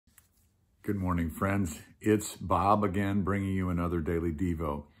Good morning, friends. It's Bob again, bringing you another Daily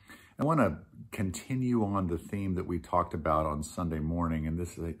Devo. I want to continue on the theme that we talked about on Sunday morning, and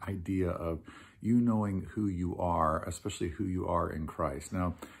this is the idea of you knowing who you are, especially who you are in Christ.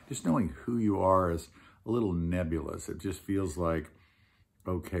 Now, just knowing who you are is a little nebulous. It just feels like,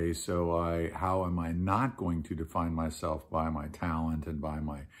 okay, so how am I not going to define myself by my talent and by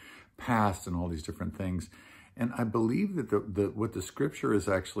my past and all these different things? And I believe that what the scripture is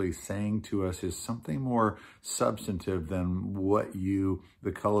actually saying to us is something more substantive than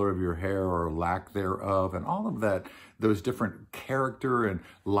the color of your hair or lack thereof, and all of that, those different character and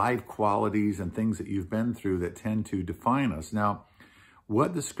life qualities and things that you've been through that tend to define us. Now,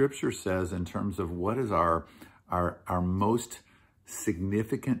 what the scripture says in terms of what is our most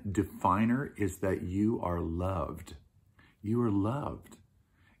significant definer is that you are loved. You are loved.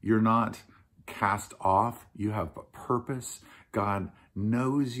 You're not cast off. You have a purpose. God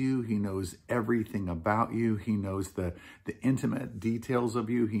knows you. He knows everything about you. He knows the intimate details of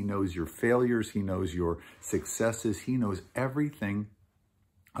you. He knows your failures. He knows your successes. He knows everything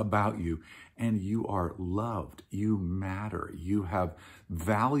about you. And you are loved. You matter. You have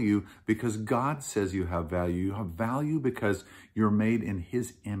value because God says you have value. You have value because you're made in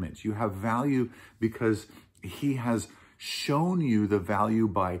His image. You have value because He has shown you the value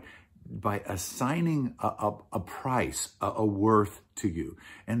by assigning a price, a worth to you.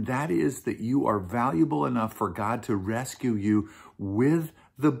 And that is that you are valuable enough for God to rescue you with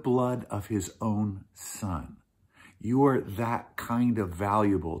the blood of His own Son. You are that kind of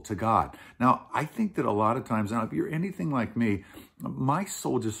valuable to God. Now, I think that a lot of times, now if you're anything like me, my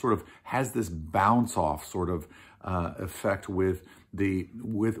soul just sort of has this bounce off sort of effect with the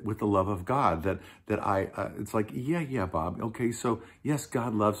love of God, that it's like, yeah, Bob, okay, so yes,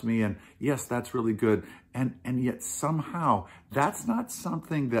 God loves me, and yes, that's really good, and yet somehow that's not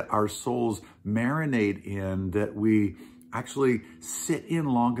something that our souls marinate in, that we actually sit in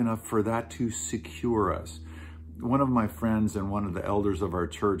long enough for that to secure us. One of my friends and one of the elders of our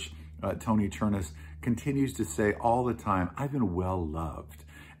church, Tony Chernus, continues to say all the time, I've been well loved.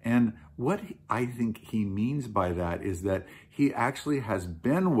 And what I think he means by that is that he actually has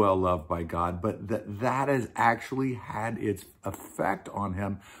been well loved by God, but that has actually had its effect on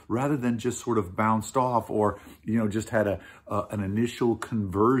him rather than just sort of bounced off or, just had an initial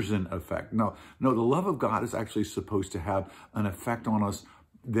conversion effect. No, the love of God is actually supposed to have an effect on us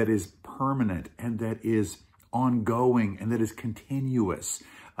that is permanent and that is ongoing and that is continuous.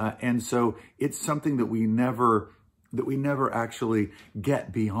 And so it's something that we never actually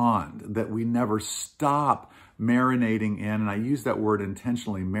get beyond, that we never stop marinating in. And I use that word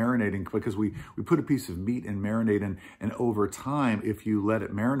intentionally, marinating, because we put a piece of meat and marinate, and over time, if you let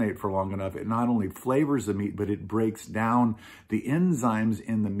it marinate for long enough, it not only flavors the meat, but it breaks down the enzymes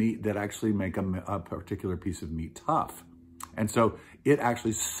in the meat that actually make a particular piece of meat tough. And so it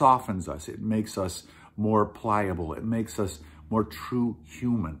actually softens us. It makes us more pliable. It makes us more true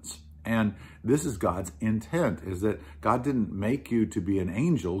humans. And this is God's intent, is that God didn't make you to be an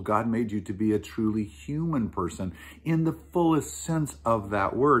angel. God made you to be a truly human person in the fullest sense of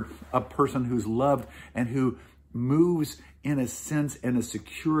that word, a person who's loved and who moves in a sense in a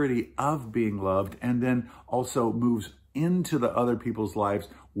security of being loved, and then also moves into the other people's lives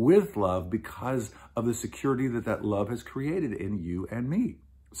with love because of the security that love has created in you and me.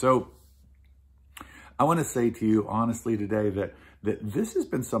 So I want to say to you honestly today that this has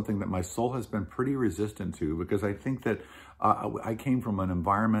been something that my soul has been pretty resistant to, because I think that I came from an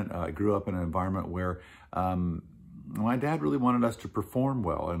environment, I grew up in an environment where my dad really wanted us to perform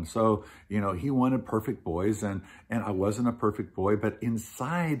well. And so, he wanted perfect boys, and I wasn't a perfect boy, but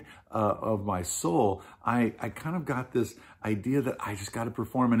inside of my soul, I kind of got this idea that I just got to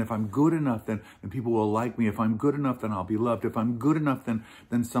perform. And if I'm good enough, then people will like me. If I'm good enough, then I'll be loved. If I'm good enough,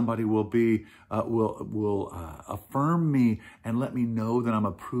 then somebody will affirm me and let me know that I'm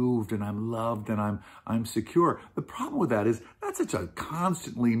approved and I'm loved and I'm secure. The problem with that is that's such a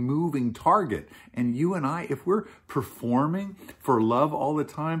constantly moving target. And you and I, if we're performing for love all the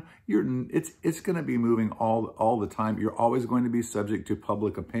time, it's going to be moving all the time. You're always going to be subject to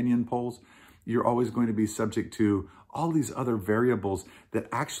public opinion polls. You're always going to be subject to all these other variables that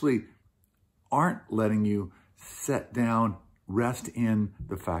actually aren't letting you set down, rest in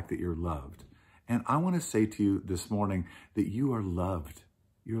the fact that you're loved. And I want to say to you this morning that you are loved.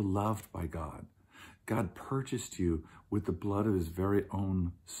 You're loved by God. God purchased you with the blood of His very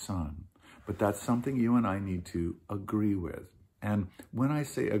own Son. But that's something you and I need to agree with. And when I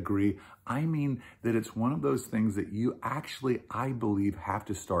say agree, I mean that it's one of those things that you actually, I believe, have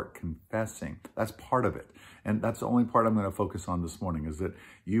to start confessing. That's part of it. And that's the only part I'm going to focus on this morning, is that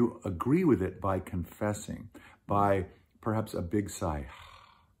you agree with it by confessing, by perhaps a big sigh.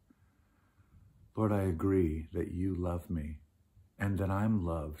 Lord, I agree that you love me and that I'm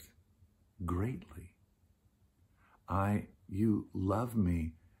loved greatly. You love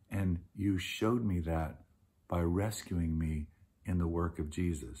me, and you showed me that by rescuing me in the work of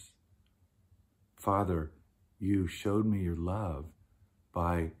Jesus. Father, you showed me your love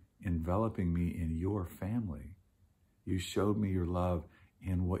by enveloping me in your family. You showed me your love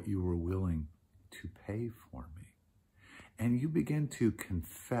in what you were willing to pay for me. And you begin to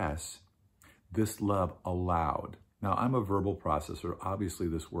confess this love aloud. Now, I'm a verbal processor. Obviously,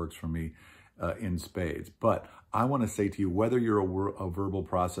 this works for me in spades. But I want to say to you, whether you're a verbal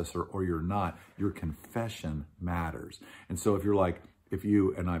processor or you're not, your confession matters. And so if you're like,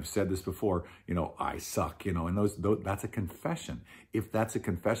 and I've said this before, I suck, and that's a confession. If that's a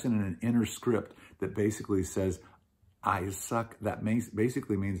confession in an inner script that basically says, I suck, that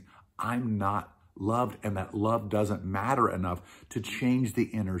basically means I'm not loved, and that love doesn't matter enough to change the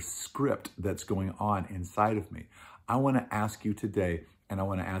inner script that's going on inside of me. I want to ask you today, and I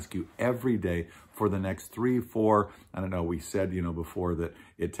want to ask you every day for the next 3, 4, I don't know, we said, before that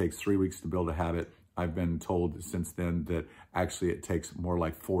it takes 3 weeks to build a habit. I've been told since then that actually it takes more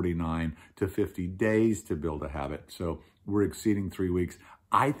like 49 to 50 days to build a habit. So we're exceeding 3 weeks.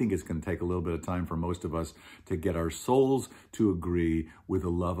 I think it's going to take a little bit of time for most of us to get our souls to agree with the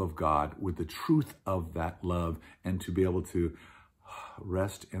love of God, with the truth of that love, and to be able to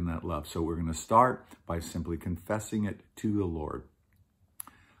rest in that love. So we're going to start by simply confessing it to the Lord.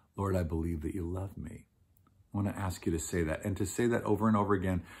 Lord, I believe that you love me. I want to ask you to say that, and to say that over and over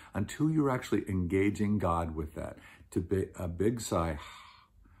again until you're actually engaging God with that. To be a big sigh,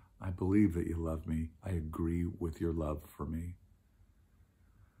 I believe that you love me. I agree with your love for me.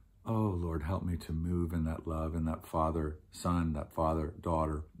 Oh, Lord, help me to move in that love, in that father-son, that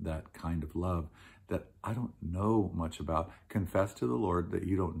father-daughter, that kind of love that I don't know much about. Confess to the Lord that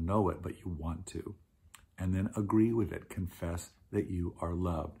you don't know it, but you want to. And then agree with it. Confess that you are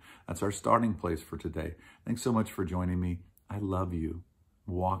loved. That's our starting place for today. Thanks so much for joining me. I love you,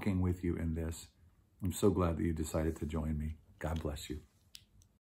 walking with you in this. I'm so glad that you decided to join me. God bless you.